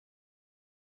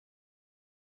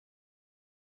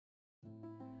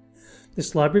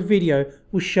This library video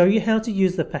will show you how to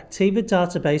use the FACTIVA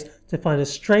database to find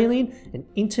Australian and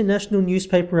international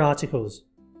newspaper articles.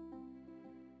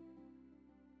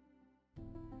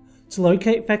 To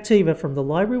locate FACTIVA from the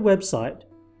library website,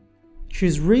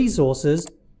 choose Resources,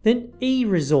 then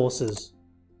E-Resources.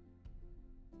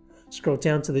 Scroll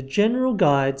down to the General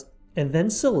Guides and then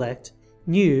select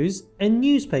News and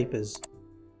Newspapers.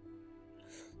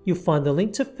 You'll find the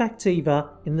link to FACTIVA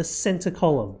in the centre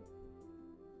column.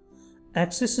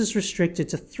 Access is restricted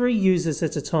to 3 users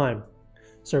at a time,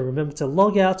 so remember to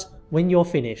log out when you're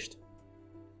finished.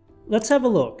 Let's have a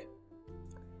look.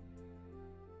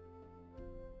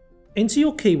 Enter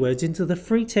your keywords into the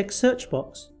free text search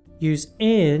box. Use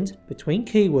AND between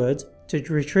keywords to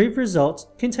retrieve results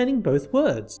containing both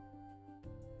words.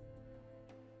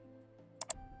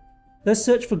 Let's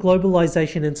search for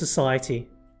globalization and society.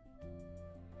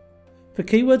 For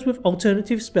keywords with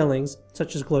alternative spellings,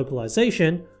 such as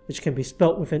globalization, which can be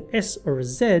spelt with an S or a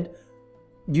Z,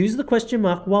 use the question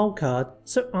mark wildcard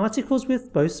so articles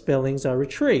with both spellings are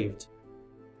retrieved.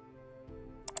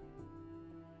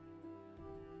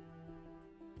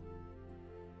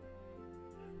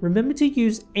 Remember to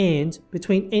use AND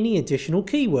between any additional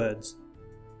keywords.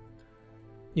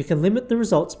 You can limit the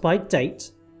results by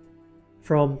date,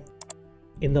 from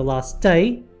in the last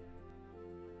day,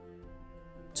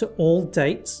 to all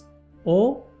dates,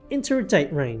 or enter a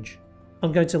date range.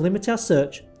 I'm going to limit our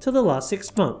search to the last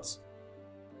 6 months.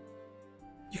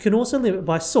 You can also limit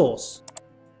by source.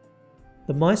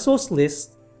 The My Source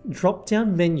List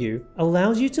drop-down menu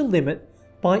allows you to limit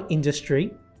by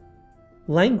industry,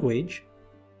 language,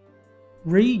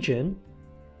 region,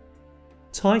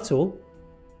 title,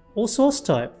 or source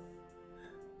type.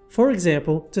 For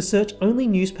example, to search only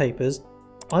newspapers,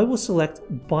 I will select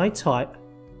by type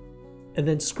and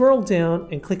then scroll down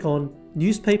and click on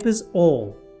Newspapers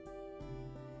All.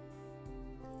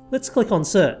 Let's click on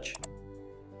Search.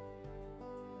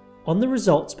 On the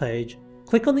results page,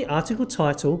 click on the article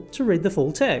title to read the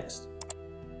full text.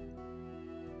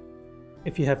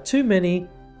 If you have too many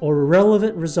or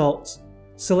irrelevant results,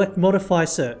 select Modify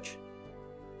Search.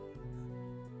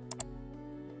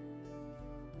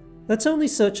 Let's only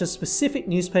search a specific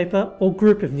newspaper or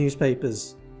group of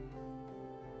newspapers.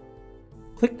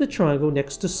 Click the triangle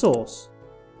next to Source.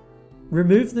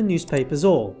 Remove the Newspapers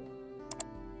All.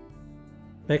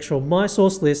 Make sure My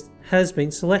Source List has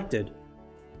been selected.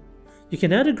 You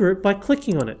can add a group by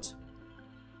clicking on it,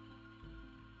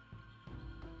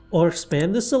 or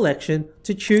expand the selection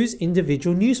to choose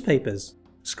individual newspapers.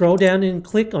 Scroll down and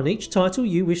click on each title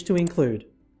you wish to include.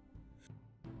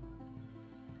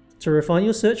 To refine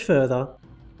your search further,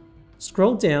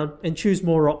 scroll down and choose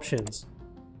More Options.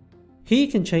 Here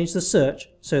you can change the search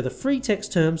so the free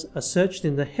text terms are searched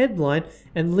in the headline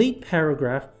and lead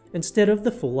paragraph instead of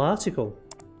the full article.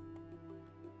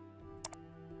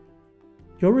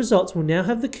 Your results will now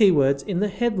have the keywords in the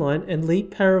headline and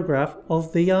lead paragraph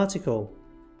of the article.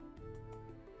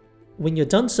 When you're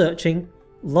done searching,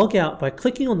 log out by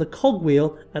clicking on the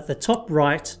cogwheel at the top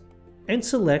right and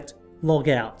select Log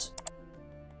Out.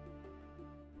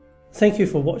 Thank you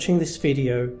for watching this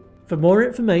video. For more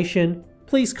information,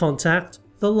 please contact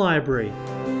the library.